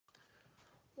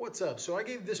What's up? So I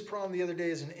gave this problem the other day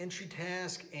as an entry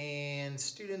task and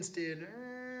students did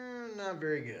not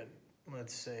very good.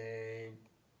 Let's say,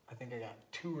 I think I got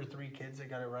 2 or 3 kids that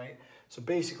got it right. So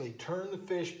basically, turn the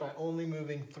fish by only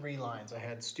moving 3 lines. I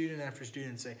had student after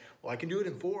student say, well, I can do it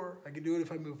in 4. I can do it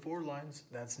if I move 4 lines.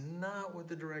 That's not what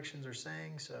the directions are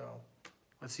saying, so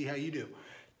let's see how you do.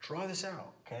 Draw this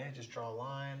out, okay? Just draw a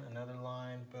line, another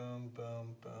line, boom,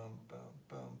 boom, boom, boom,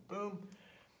 boom, boom.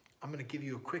 I'm gonna give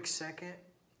you a quick second.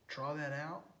 Draw that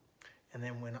out, and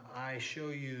then when I show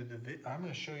you I'm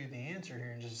going to show you the answer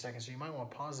here in just a second, so you might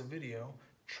want to pause the video,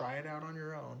 try it out on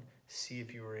your own, see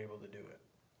if you were able to do it.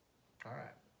 All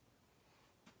right.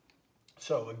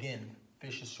 So again,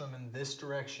 fish is swimming this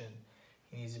direction.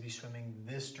 He needs to be swimming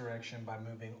this direction by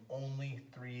moving only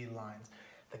 3 lines.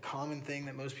 The common thing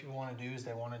that most people want to do is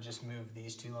they want to just move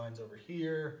these 2 lines over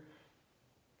here.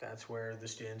 That's where the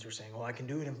students are saying, well, I can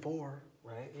do it in 4,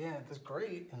 right? Yeah, that's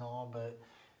great and all, but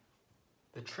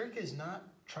the trick is not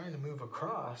trying to move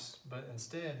across, but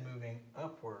instead moving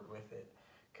upward with it.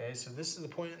 Okay, so this is the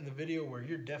point in the video where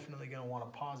you're definitely going to want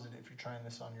to pause it if you're trying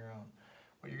this on your own.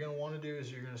 What you're going to want to do is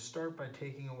you're going to start by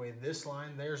taking away this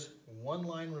line. There's 1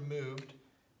 line removed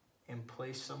and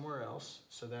placed somewhere else,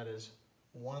 so that is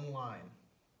 1 line.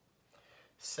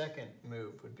 Second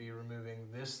move would be removing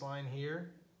this line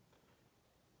here,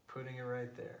 putting it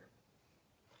right there.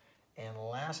 And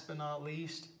last but not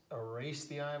least, erase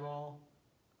the eyeball.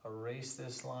 Erase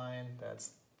this line,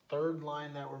 that's 3rd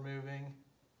line that we're moving,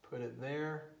 put it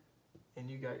there, and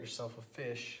you got yourself a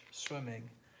fish swimming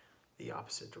the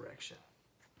opposite direction.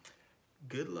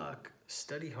 Good luck,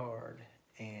 study hard,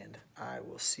 and I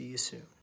will see you soon.